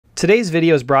Today's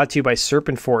video is brought to you by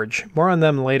Serpent Forge. More on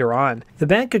them later on. The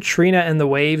band Katrina and the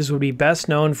Waves would be best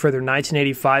known for their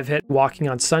 1985 hit Walking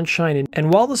on Sunshine,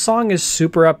 and while the song is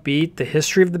super upbeat, the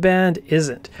history of the band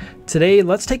isn't. Today,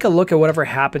 let's take a look at whatever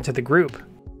happened to the group.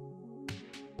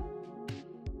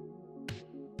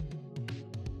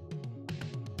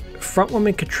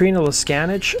 Frontwoman Katrina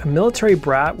Leskanich, a military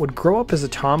brat, would grow up as a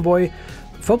tomboy,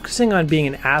 focusing on being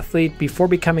an athlete before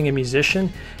becoming a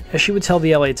musician. As she would tell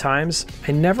the LA Times,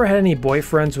 "I never had any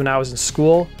boyfriends when I was in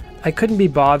school. I couldn't be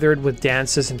bothered with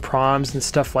dances and proms and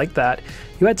stuff like that.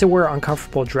 You had to wear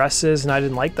uncomfortable dresses and I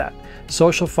didn't like that.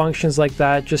 Social functions like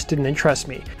that just didn't interest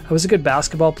me. I was a good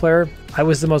basketball player. I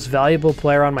was the most valuable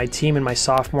player on my team in my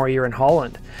sophomore year in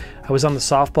Holland. I was on the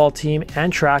softball team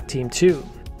and track team too."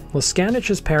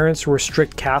 Leskanich's parents were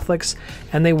strict Catholics,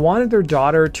 and they wanted their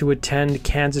daughter to attend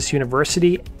Kansas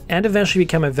University and eventually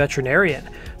become a veterinarian.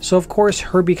 So of course,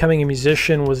 her becoming a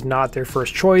musician was not their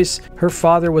first choice. Her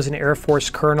father was an Air Force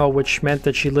colonel, which meant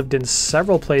that she lived in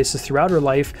several places throughout her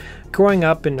life, growing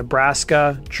up in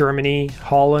Nebraska, Germany,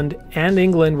 Holland, and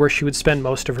England, where she would spend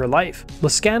most of her life.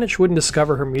 Leskanich wouldn't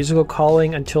discover her musical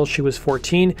calling until she was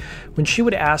 14, when she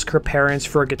would ask her parents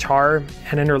for a guitar,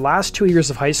 and in her last 2 years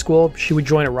of high school, she would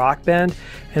join a rock band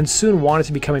and soon wanted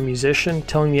to become a musician,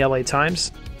 telling the LA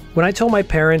Times, "When I told my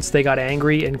parents, they got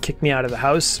angry and kicked me out of the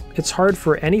house. It's hard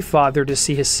for any father to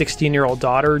see his 16-year-old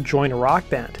daughter join a rock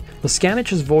band."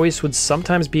 Leskanich's voice would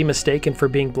sometimes be mistaken for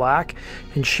being black,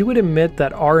 and she would admit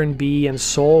that R&B and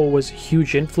soul was a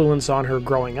huge influence on her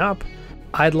growing up,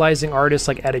 idolizing artists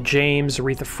like Etta James,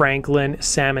 Aretha Franklin,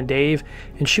 Sam and Dave,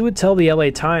 and she would tell the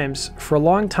LA Times, "For a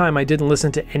long time I didn't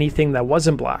listen to anything that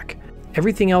wasn't black.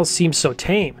 Everything else seemed so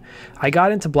tame. I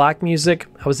got into black music,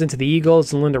 I was into the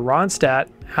Eagles and Linda Ronstadt.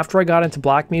 After I got into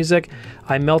black music,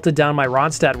 I melted down my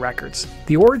Ronstadt records."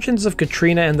 The origins of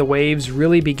Katrina and the Waves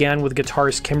really began with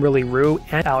guitarist Kimberly Rue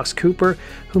and Alex Cooper,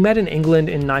 who met in England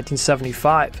in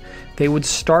 1975. They would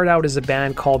start out as a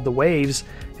band called The Waves,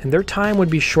 and their time would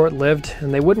be short-lived,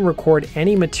 and they wouldn't record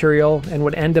any material and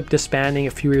would end up disbanding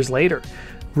a few years later.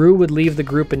 Rue would leave the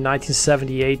group in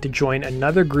 1978 to join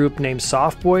another group named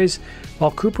Soft Boys,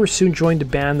 while Cooper soon joined a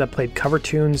band that played cover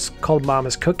tunes called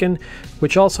Mama's Cookin',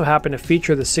 which also happened to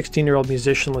feature the 16-year-old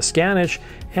musician Leskanich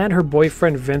and her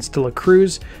boyfriend Vince de la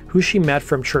Cruz, who she met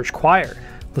from church choir.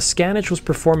 Leskanich was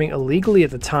performing illegally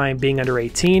at the time, being under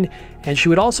 18, and she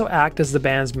would also act as the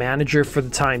band's manager for the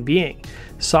time being.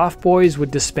 Soft Boys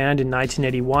would disband in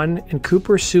 1981, and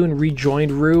Cooper soon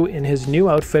rejoined Rue in his new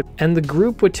outfit, and the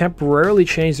group would temporarily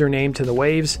change their name to The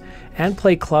Waves and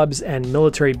play clubs and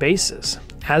military bases.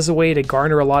 As a way to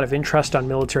garner a lot of interest on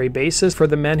military bases for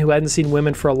the men who hadn't seen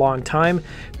women for a long time,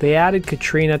 they added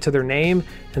Katrina to their name,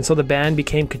 and so the band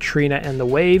became Katrina and the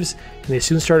Waves, and they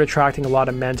soon started attracting a lot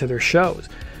of men to their shows.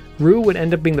 Rue would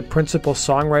end up being the principal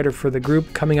songwriter for the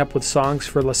group, coming up with songs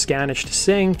for Leskanich to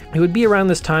sing. It would be around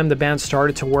this time the band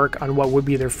started to work on what would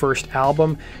be their first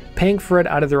album, paying for it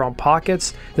out of their own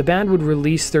pockets. The band would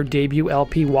release their debut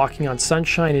LP Walking on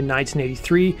Sunshine in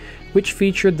 1983, which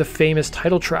featured the famous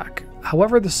title track.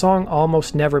 However, the song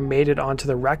almost never made it onto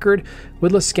the record,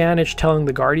 with Leskanich telling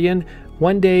The Guardian,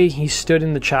 "One day he stood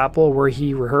in the chapel where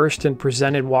he rehearsed and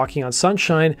presented Walking on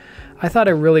Sunshine. I thought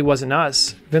it really wasn't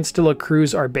us. Vince de la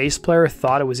Cruz, our bass player,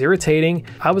 thought it was irritating.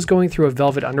 I was going through a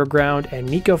Velvet Underground and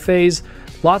Nico phase,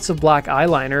 lots of black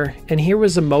eyeliner, and here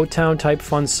was a Motown type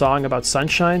fun song about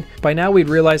sunshine. By now we'd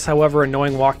realized however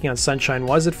annoying Walking on Sunshine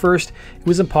was at first, it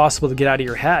was impossible to get out of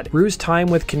your head." Rue's time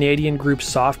with Canadian group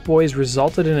Soft Boys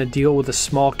resulted in a deal with a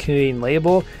small Canadian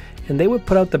label, and they would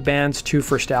put out the band's two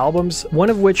first albums, one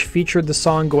of which featured the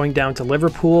song Going Down to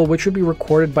Liverpool, which would be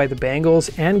recorded by the Bangles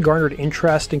and garnered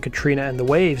interest in Katrina and the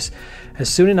Waves. As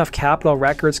soon enough, Capitol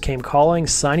Records came calling,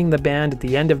 signing the band at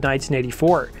the end of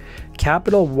 1984.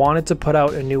 Capitol wanted to put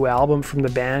out a new album from the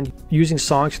band using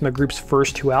songs from the group's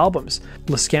first two albums.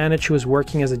 Leskanich, who was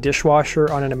working as a dishwasher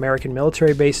on an American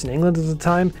military base in England at the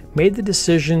time, made the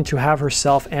decision to have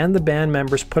herself and the band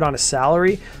members put on a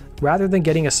salary rather than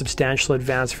getting a substantial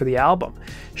advance for the album.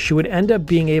 She would end up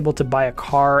being able to buy a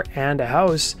car and a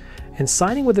house, and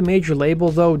signing with a major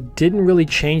label though didn't really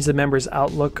change the members'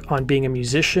 outlook on being a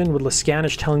musician, with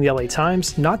Leskanich telling the LA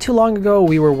Times, "Not too long ago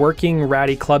we were working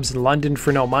ratty clubs in London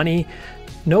for no money.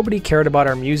 Nobody cared about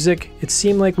our music. It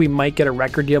seemed like we might get a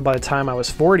record deal by the time I was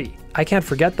 40. I can't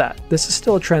forget that. This is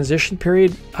still a transition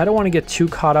period. I don't want to get too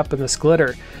caught up in this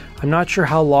glitter. I'm not sure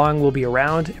how long we'll be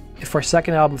around. If our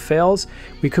second album fails,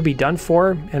 we could be done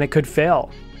for, and it could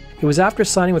fail." It was after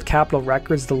signing with Capitol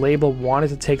Records the label wanted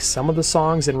to take some of the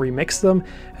songs and remix them,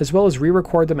 as well as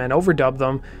re-record them and overdub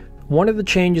them, One of the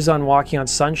changes on Walking on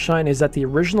Sunshine is that the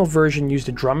original version used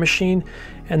a drum machine,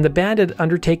 and the band had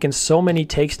undertaken so many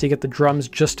takes to get the drums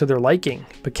just to their liking,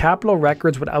 but Capitol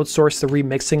Records would outsource the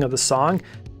remixing of the song,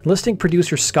 enlisting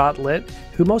producer Scott Litt,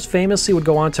 who most famously would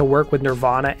go on to work with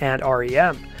Nirvana and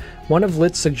REM. One of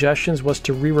Litt's suggestions was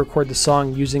to re-record the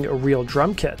song using a real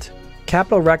drum kit.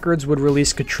 Capitol Records would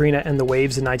release Katrina and the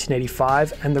Waves in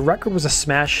 1985, and the record was a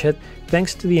smash hit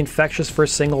thanks to the infectious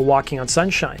first single Walking on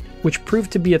Sunshine, which proved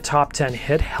to be a top 10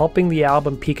 hit, helping the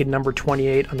album peak at number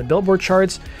 28 on the Billboard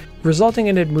charts, resulting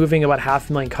in it moving about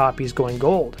 500,000 copies, going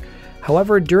gold.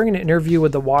 However, during an interview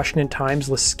with the Washington Times,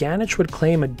 Leskanich would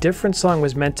claim a different song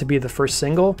was meant to be the first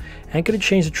single and could have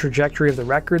changed the trajectory of the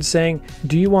record, saying,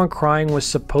 "Do You Want Crying was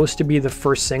supposed to be the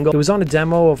first single. It was on a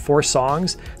demo of 4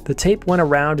 songs. The tape went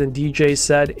around and DJ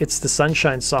said, 'It's the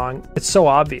Sunshine song. It's so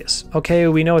obvious. Okay,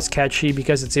 we know it's catchy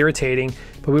because it's irritating,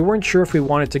 but we weren't sure if we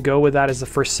wanted to go with that as the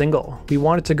first single. We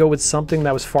wanted to go with something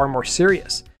that was far more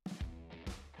serious.'"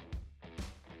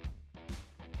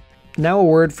 Now a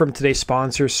word from today's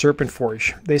sponsor, Serpent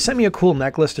Forge. They sent me a cool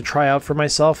necklace to try out for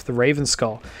myself, the Raven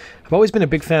Skull. I've always been a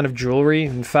big fan of jewelry.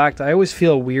 In fact, I always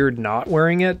feel weird not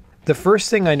wearing it. The first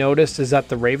thing I noticed is that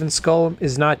the Raven Skull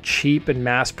is not cheap and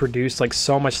mass-produced like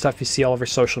so much stuff you see all over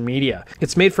social media.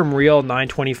 It's made from real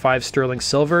 925 sterling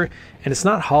silver, and it's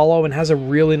not hollow and has a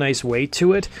really nice weight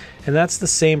to it, and that's the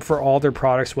same for all their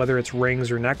products, whether it's rings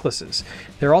or necklaces.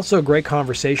 They're also a great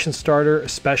conversation starter,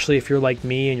 especially if you're like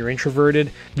me and you're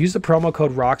introverted. Use the promo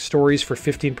code ROCKSTORIES for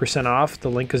 15% off. The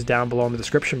link is down below in the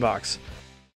description box.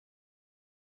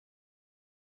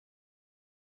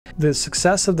 The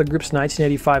success of the group's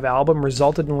 1985 album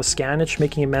resulted in Leskanich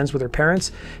making amends with her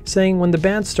parents, saying, "When the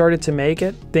band started to make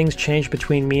it, things changed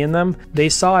between me and them. They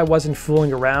saw I wasn't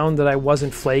fooling around, that I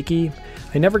wasn't flaky.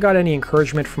 I never got any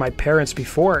encouragement from my parents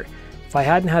before. If I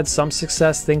hadn't had some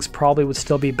success, things probably would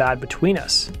still be bad between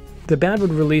us." The band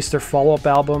would release their follow-up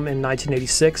album in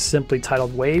 1986, simply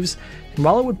titled Waves, and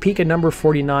while it would peak at number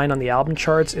 49 on the album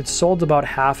charts, it sold about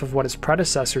half of what its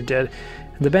predecessor did,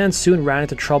 and the band soon ran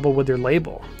into trouble with their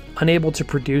label. Unable to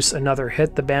produce another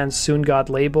hit, the band soon got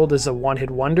labeled as a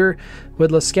one-hit wonder, with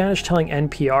Leskanich telling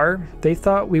NPR, "They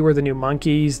thought we were the New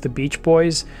Monkees, the Beach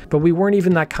Boys, but we weren't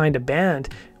even that kind of band.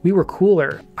 We were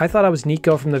cooler. I thought I was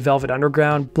Nico from the Velvet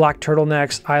Underground, black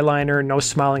turtlenecks, eyeliner, no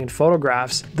smiling in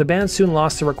photographs." The band soon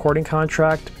lost the recording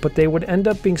contract, but they would end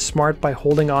up being smart by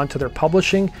holding on to their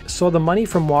publishing, so the money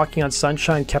from Walking on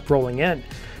Sunshine kept rolling in.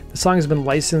 The song has been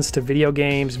licensed to video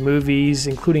games, movies,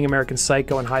 including American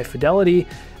Psycho and High Fidelity,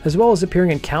 as well as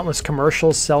appearing in countless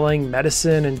commercials selling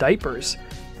medicine and diapers.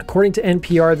 According to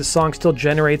NPR, the song still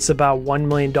generates about $1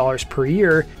 million per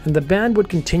year, and the band would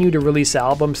continue to release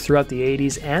albums throughout the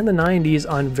 80s and the 90s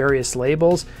on various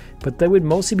labels, but they would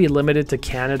mostly be limited to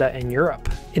Canada and Europe.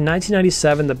 In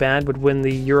 1997, the band would win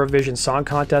the Eurovision Song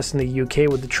Contest in the UK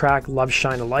with the track Love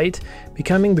Shine a Light,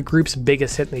 becoming the group's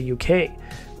biggest hit in the UK.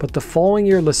 But the following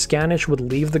year, Leskanich would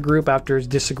leave the group after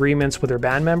disagreements with her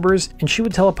band members, and she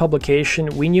would tell a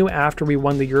publication, "We knew after we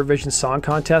won the Eurovision Song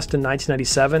Contest in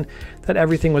 1997 that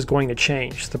everything was going to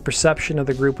change. The perception of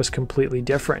the group was completely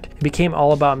different. It became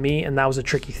all about me, and that was a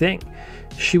tricky thing."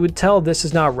 She would tell This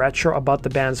Is Not Retro about the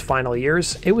band's final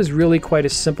years. "It was really quite a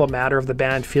simple matter of the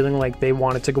band feeling like they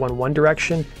wanted to go in one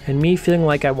direction, and me feeling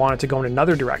like I wanted to go in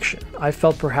another direction. I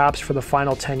felt perhaps for the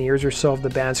final 10 years or so of the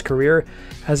band's career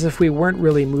as if we weren't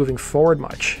really moving forward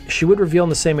much." She would reveal in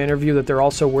the same interview that there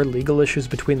also were legal issues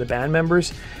between the band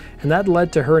members, and that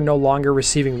led to her no longer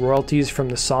receiving royalties from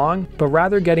the song, but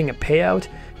rather getting a payout,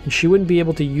 and she wouldn't be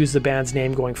able to use the band's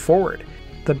name going forward.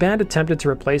 The band attempted to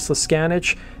replace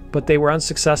Leskanich, but they were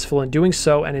unsuccessful in doing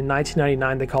so, and in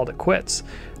 1999 they called it quits.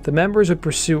 The members would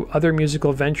pursue other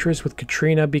musical ventures, with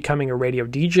Katrina becoming a radio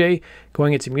DJ,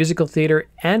 going into musical theater,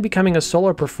 and becoming a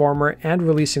solo performer and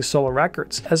releasing solo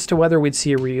records. As to whether we'd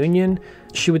see a reunion,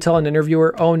 she would tell an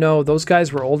interviewer, "Oh no, those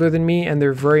guys were older than me and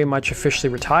they're very much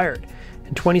officially retired."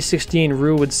 In 2016,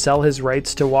 Rue would sell his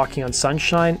rights to Walking on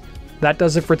Sunshine. That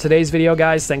does it for today's video,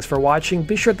 guys. Thanks for watching.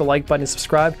 Be sure to hit the like button and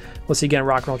subscribe. We'll see you again in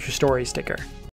Rock and Roll True Stories. Take care.